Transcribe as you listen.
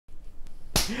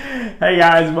Hey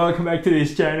guys, welcome back to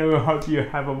this channel. Hope you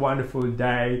have a wonderful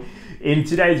day. In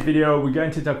today's video, we're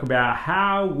going to talk about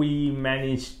how we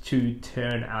managed to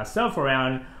turn ourselves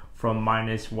around from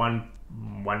minus $1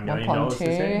 million to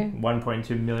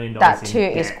 $1.2 million. That too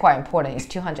is quite important. It's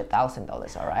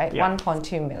 $200,000, all right? Yeah.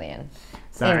 1.2 million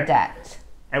in debt.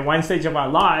 At one stage of our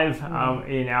life,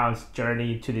 in our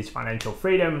journey to this financial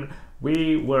freedom,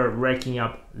 we were raking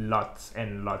up lots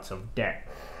and lots of debt.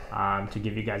 To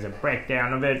give you guys a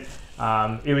breakdown of it,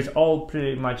 it was all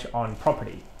pretty much on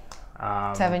property.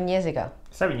 7 years ago.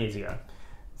 7 years ago.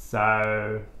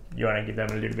 So you want to give them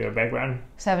a little bit of background?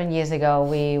 7 years ago,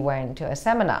 we went to a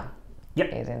seminar.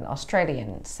 Yep. It's an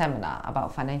Australian seminar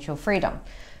about financial freedom.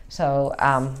 So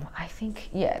I think,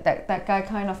 yeah, that guy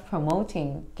kind of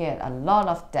promoting get a lot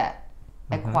of debt,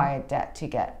 acquired debt to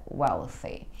get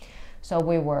wealthy. So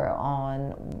we were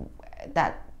on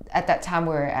that. At that time,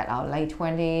 we were at our late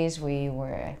 20s. We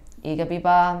were eager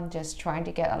beaver, just trying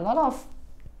to get a lot of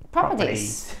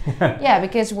properties. Yeah,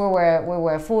 because we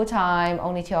were full time,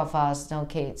 only 2 of us, no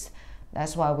kids.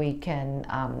 That's why we can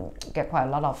get quite a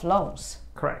lot of loans.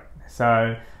 Correct.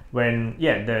 So when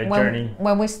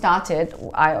we started,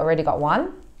 I already got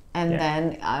one, and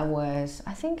then I was,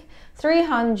 I think,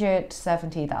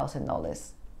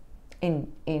 $370,000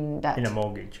 in the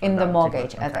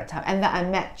mortgage at that time, and then I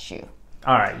met you.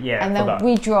 All right, yeah. And then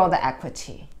we draw the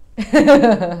equity.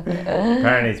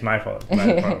 Apparently it's my fault,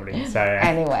 probably. So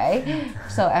anyway,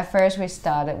 so at first we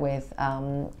started with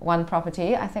one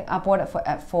property. I think I bought it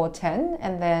at 410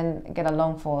 and then get a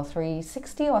loan for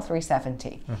 360 or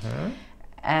 370.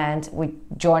 And we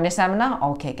joined the seminar.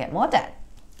 Okay, get more debt.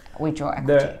 We draw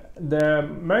equity. The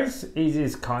most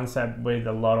easiest concept with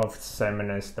a lot of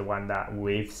seminars, the one that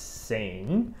we've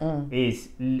seen, is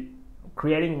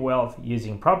creating wealth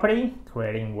using property,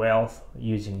 creating wealth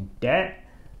using debt,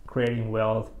 creating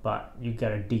wealth, but you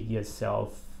gotta dig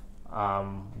yourself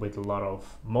with a lot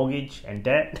of mortgage and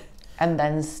debt. And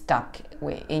then stuck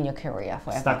in your career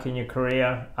forever. Stuck in your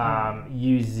career,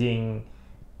 using,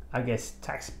 I guess,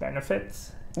 tax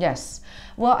benefits. Yes.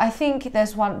 Well, I think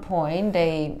there's one point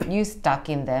you stuck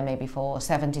in there maybe for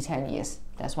 7 to 10 years.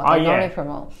 That's what they normally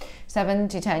promote. 7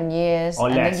 to 10 years, or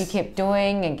less. Then you keep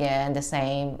doing again the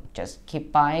same. Just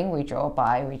keep buying, withdraw,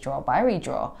 buy, withdraw, buy,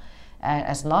 withdraw. And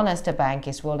as long as the bank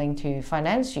is willing to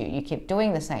finance you, you keep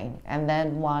doing the same. And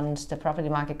then once the property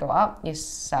market go up, you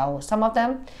sell some of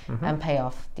them and pay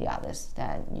off the others.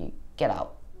 Then you get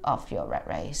out of your rat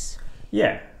race.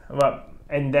 Yeah. Well,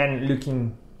 and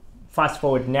then fast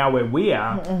forward now where we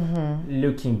are,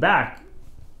 looking back,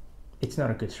 it's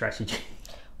not a good strategy.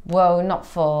 Well, not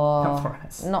for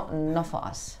us. Not for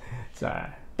us. So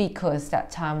because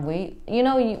that time we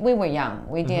were young.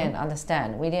 We didn't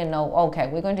understand. We didn't know, okay,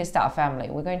 we're going to start a family.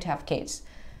 We're going to have kids.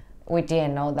 We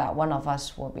didn't know that one of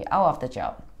us will be out of the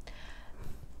job.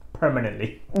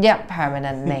 Permanently. Yeah,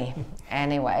 permanently.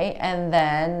 Anyway, and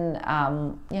then,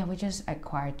 we just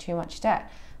acquired too much debt.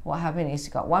 What happened is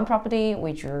we got one property,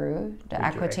 we drew the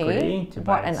equity to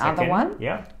bought another one.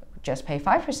 Yeah. Just pay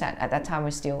 5%. At that time,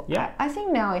 we still. Yeah. I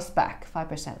think now it's back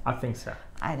 5%. I think so.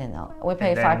 I don't know. We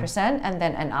pay 5%, and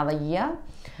then another year,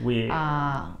 we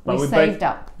saved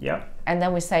up. Yeah. And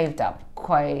then we saved up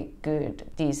quite good,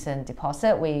 decent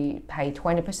deposit. We paid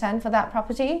 20% for that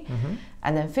property,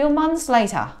 and then a few months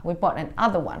later, we bought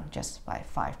another one just by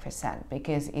 5%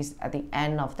 because it's at the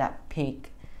end of that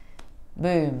peak.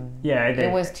 Boom. Yeah,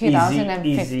 it was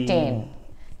 2015.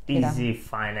 Easy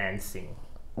financing.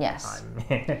 Yes.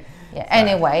 Yeah.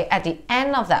 Anyway, at the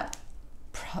end of that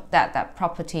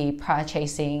property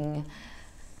purchasing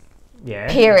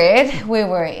period, we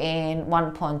were in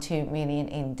 1.2 million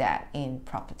in debt in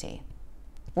property.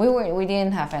 We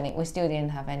didn't have any. We still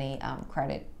didn't have any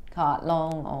credit card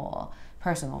loan or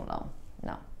personal loan.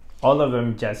 No. All of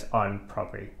them just on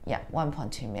property. Yeah,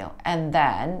 1.2 mil, and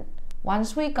then.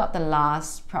 Once we got the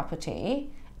last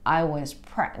property, I was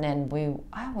pregnant.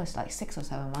 I was like 6 or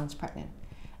 7 months pregnant.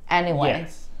 Anyway,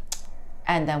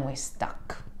 and then we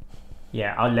stuck.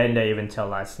 Yeah, our lender even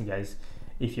tell us, guys,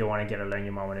 if you want to get a loan,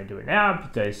 you might want to do it now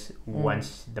because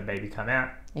once the baby come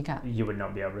out, you would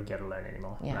not be able to get a loan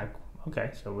anymore. Yeah. Like, okay,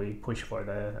 so we push for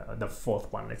the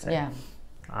fourth one, let's say. Yeah.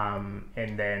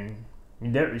 And then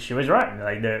she was right.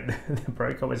 Like the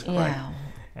broker was correct.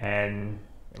 Yeah.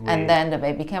 And then the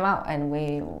baby came out and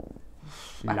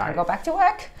I can go back to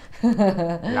work.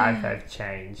 Life has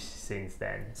changed since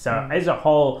then. So as a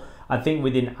whole, I think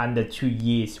within under 2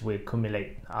 years, we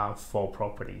accumulate 4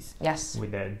 properties. Yes.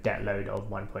 With a debt load of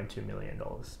 $1.2 million.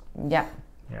 Yeah.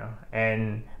 Yeah.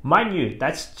 And mind you,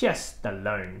 that's just the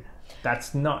loan.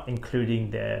 That's not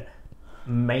including the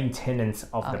maintenance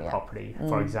of the property.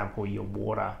 For example, your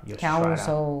water, your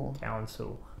council,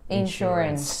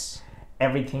 insurance,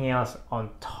 everything else on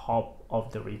top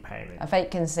of the repayment. A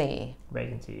vacancy,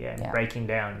 breaking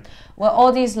down. Well,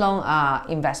 all these loans are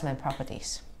investment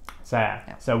properties.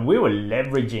 So we were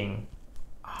leveraging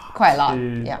quite a lot,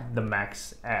 the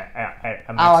max at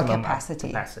a our maximum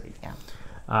capacity.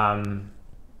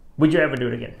 Would you ever do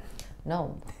it again?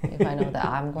 No. If I know that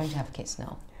I'm going to have kids,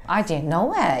 no. I didn't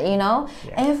know it, you know.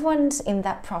 Everyone's in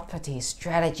that property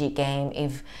strategy game.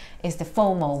 If it's the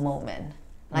FOMO moment,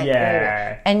 like,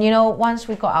 and you know, once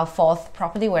we got our 4th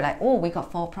property, we're like, oh, we got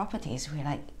 4 properties. We're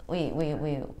like,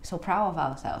 we're so proud of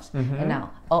ourselves. And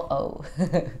now,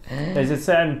 there's a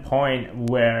certain point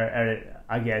where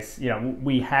I guess, you know,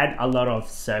 we had a lot of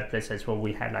surplus as well.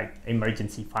 We had like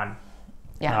emergency fund.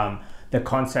 The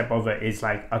concept of it is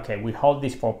like, okay, we hold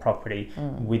this 4 property.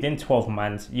 Within 12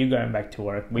 months, you're going back to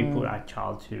work. We put our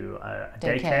child to a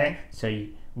daycare. So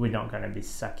we're not going to be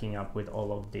sucking up with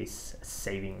all of this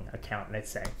saving account, let's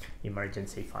say,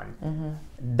 emergency fund.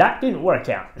 That didn't work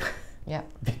out.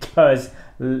 Because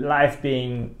life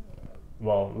being,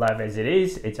 well, life as it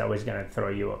is, it's always going to throw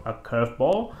you a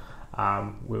curveball.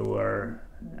 We're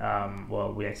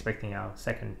expecting our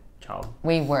 2nd child.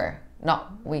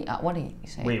 What do you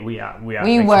say? We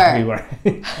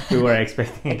were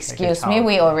expecting. Excuse me,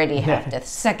 we already have the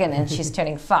 2nd, and she's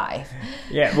turning 5.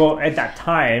 Well, at that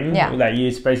time, like,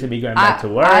 you're supposed to be going back to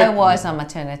work. I was on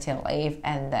maternity leave,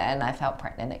 and then I felt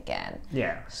pregnant again.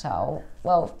 So,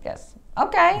 well, yes.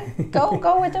 Okay,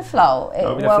 go with the flow.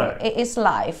 It is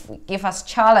life. Give us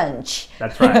challenge.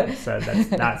 That's right. So that's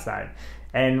that side.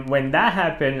 And when that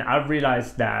happened, I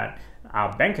realized that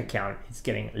our bank account is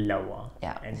getting lower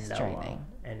and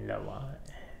lower.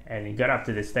 And it got up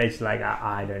to the stage like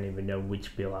I don't even know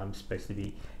which bill I'm supposed to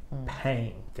be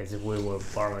paying because we were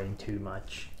borrowing too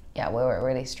much. Yeah, we were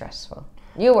really stressful.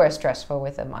 You were stressful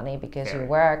with the money because you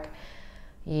work.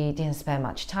 You didn't spend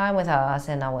much time with us,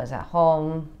 and I was at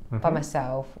home by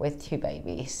myself with 2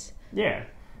 babies.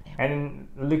 And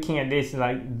looking at this,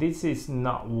 like, this is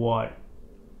not what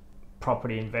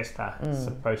property investor is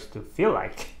supposed to feel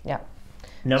like.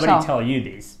 Nobody tell you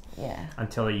this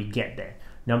until you get there.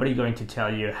 Nobody going to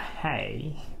tell you,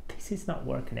 hey, this is not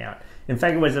working out. In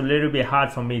fact, it was a little bit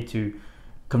hard for me to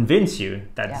convince you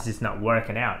that this is not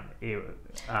working out.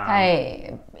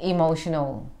 Hey,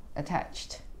 emotional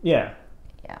attached.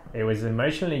 It was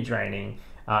emotionally draining,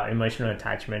 emotional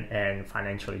attachment, and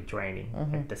financially draining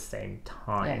at the same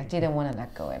time. Didn't want to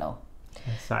let go at all.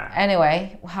 So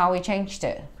anyway, how we changed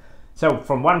it. So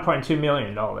from $1.2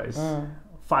 million,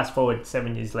 fast forward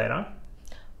 7 years later.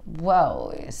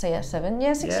 Well, say 7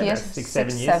 years, 6 years.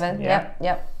 7 years.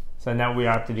 Yep. So now we're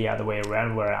up to the other way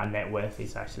around, where our net worth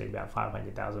is actually about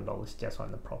 $500,000 just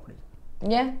on the property.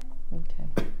 Yeah.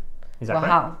 Okay. Is that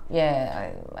right?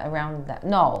 Around that.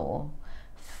 No.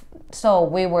 So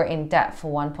we were in debt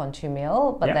for 1.2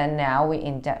 mil, but then now we're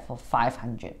in debt for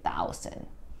 500,000.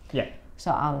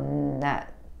 So our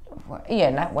net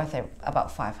worth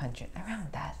about 500,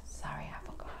 around that. Sorry, I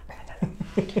forgot.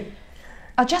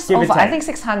 Just over, I think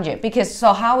 600. Because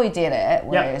so how we did it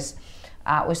was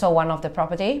we saw one of the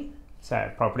property.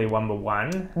 So property number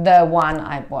 1. The one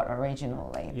I bought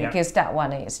originally, because that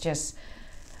one is just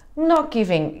not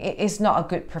giving. It's not a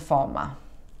good performer.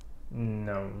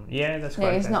 No, that's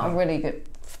correct. It's not a really good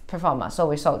performer, so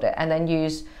we sold it and then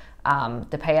use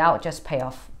the payout, just pay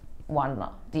off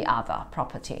the other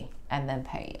property, and then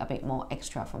pay a bit more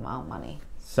extra from our money.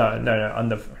 So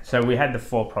so we had the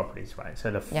 4 properties, right?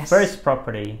 So the first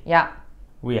property,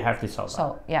 we have to sell that.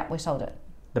 So we sold it.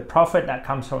 The profit that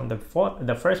comes from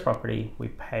the first property, we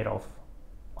paid off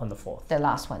on the 4th. The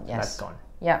last one, that's gone.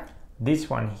 This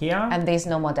one here, and there's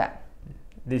no more debt.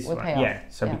 This one,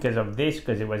 So because of this,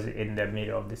 because it was in the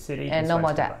middle of the city, and no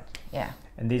more debt.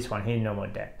 And this one here, no more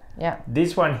debt. Yeah.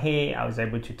 This one here, I was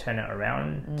able to turn it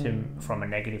around from a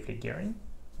negatively gearing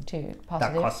to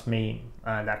positive. That cost me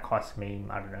I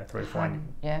don't know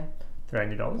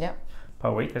 $300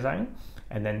 per week or something,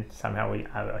 and then somehow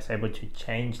I was able to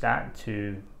change that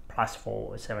to plus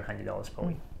for $700 per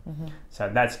week. So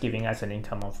that's giving us an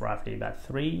income of roughly about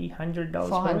 $300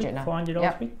 $400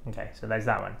 a week. Okay, so that's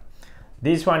that one.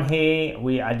 This one here,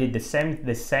 I did the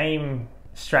same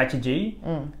strategy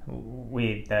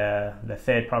with the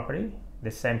 3rd property,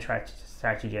 the same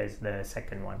strategy as the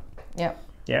 2nd one.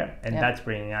 And that's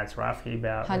bringing us roughly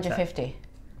about 150.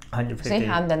 150. See,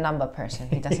 I'm the number person.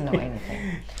 He doesn't know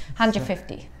anything.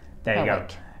 150. There you go.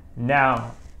 Week.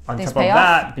 Now, on top of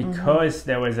that, because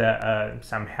there was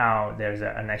somehow there's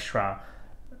an extra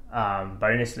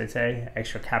bonus, let's say,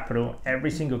 extra capital,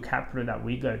 every single capital that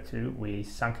we go to, we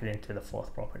sunk it into the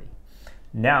fourth property.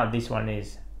 Now this one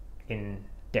is in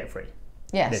debt-free.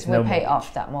 Yes, we pay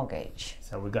off that mortgage.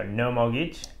 So we got no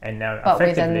mortgage, and now but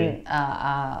effectively with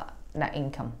net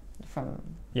income from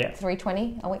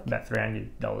 $320 a week. About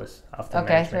 $300 after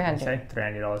management.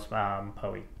 $300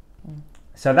 per week.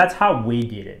 So that's how we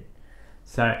did it.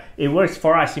 So it works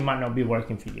for us. It might not be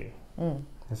working for you.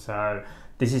 So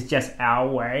this is just our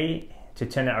way to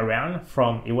turn it around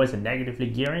from it was a negatively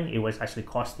gearing. It was actually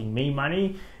costing me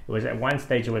money. It was at one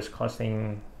stage it was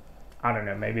costing, I don't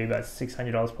know, maybe about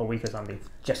 $600 per week or something,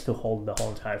 just to hold the whole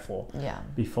entire floor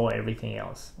before everything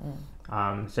else.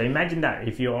 So imagine that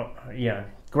if you're,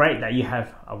 great that you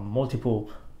have a multiple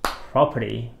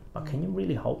property, but can you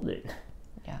really hold it?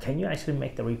 Can you actually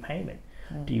make the repayment?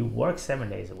 Do you work 7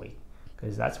 days a week?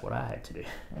 Because that's what I had to do.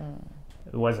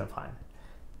 It wasn't fun.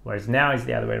 Whereas now it's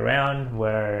the other way around,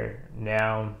 where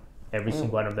now every single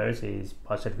one of those is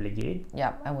positively geared.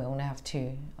 Yeah, and we only have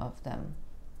 2 of them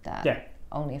that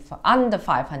only for under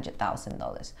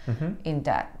 $500,000 in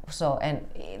debt. So, and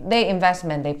their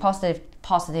investment, they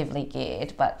positively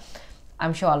geared, but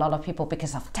I'm sure a lot of people,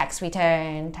 because of tax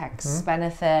return, tax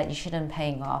benefit, you shouldn't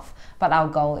paying off. But our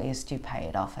goal is to pay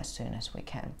it off as soon as we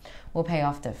can. We'll pay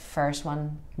off the first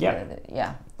one.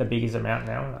 The biggest amount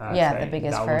now. The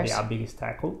biggest that first. Will be our biggest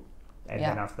tackle, and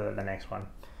then after the next one.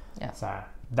 So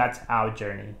that's our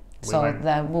journey.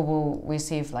 Then we will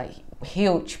receive like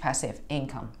huge passive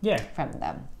income. From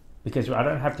them. Because I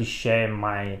don't have to share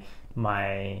my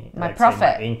profit,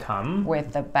 my income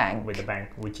with the bank,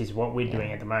 which is what we're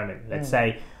doing at the moment. Let's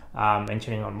say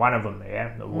mentioning on one of them,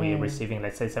 we're receiving,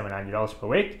 let's say, $700 per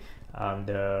week.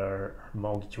 The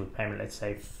mortgage repayment, let's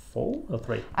say 4 or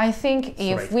 3. I think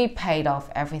if we paid off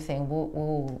everything,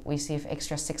 we'll receive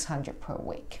extra $600 per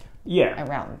week.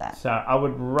 Around that. So I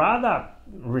would rather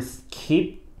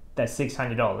keep that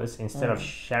 $600 instead of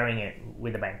sharing it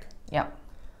with the bank.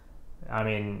 I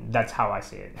mean, that's how I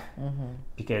see it.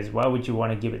 Because why would you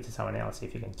want to give it to someone else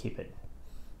if you can keep it?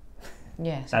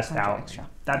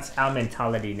 That's our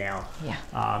mentality now.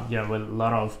 With a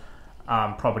lot of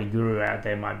property guru out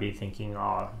there might be thinking,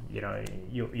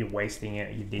 you're wasting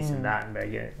it, you this and that, but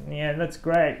that's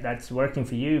great, that's working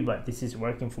for you, but this is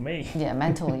working for me.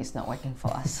 Mentally it's not working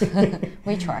for us.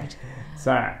 We tried.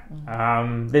 So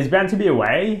there's bound to be a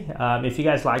way. If you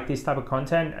guys like this type of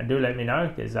content, do let me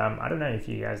know, because I don't know if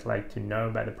you guys like to know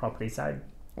about the property side.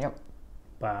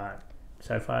 But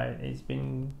so far it's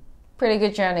been pretty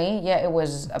good journey. It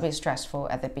was a bit stressful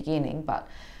at the beginning, but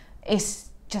it's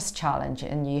just challenge,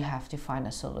 and you have to find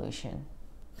a solution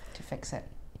to fix it.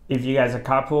 If you guys are a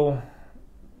couple,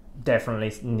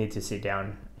 definitely need to sit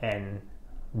down and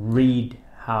read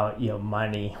how your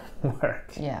money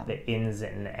works, the ins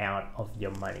and out of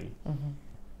your money.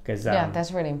 Because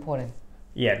that's really important.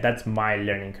 That's my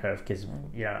learning curve, because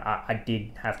I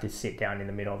did have to sit down in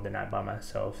the middle of the night by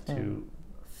myself to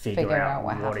figure out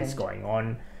what is going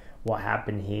on, what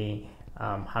happened here,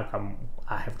 how come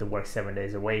I have to work 7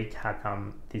 days a week, how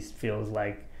come this feels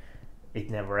like it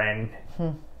never ends.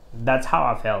 That's how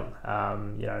I felt,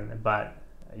 but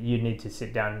you need to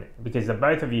sit down, because the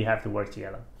both of you have to work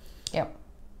together.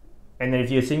 And then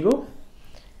if you're single,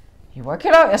 you work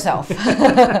it out yourself.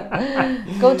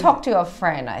 Go talk to a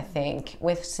friend, I think,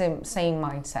 with same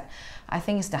mindset. I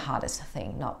think it's the hardest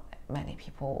thing. Not many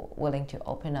people willing to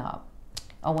open up.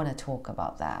 I want to talk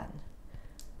about that.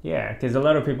 Because a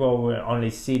lot of people will only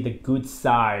see the good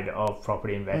side of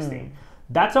property investing.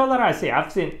 That's all that I see.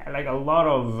 I've seen like a lot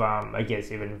of, I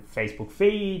guess, even Facebook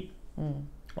feed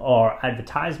or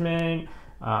advertisement,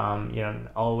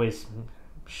 always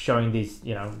showing this,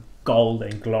 gold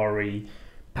and glory,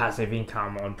 passive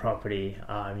income on property.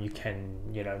 You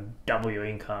can, double your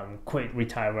income,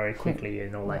 retire very quickly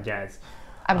and all that jazz.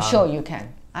 I'm sure you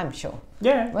can. I'm sure.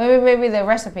 Maybe the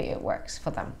recipe, it works for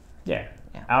them.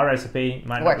 Our recipe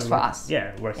might works for us.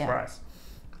 It works for us.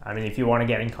 I mean, if you want to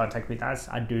get in contact with us,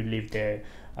 I do leave the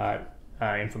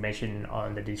information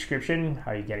on the description,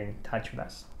 how you get in touch with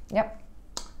us.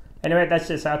 Anyway, that's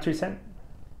just our 2 cents.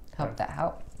 Hope that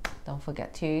helped. Don't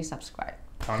forget to subscribe.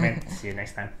 Comment. See you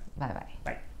next time. Bye-bye.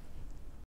 Bye.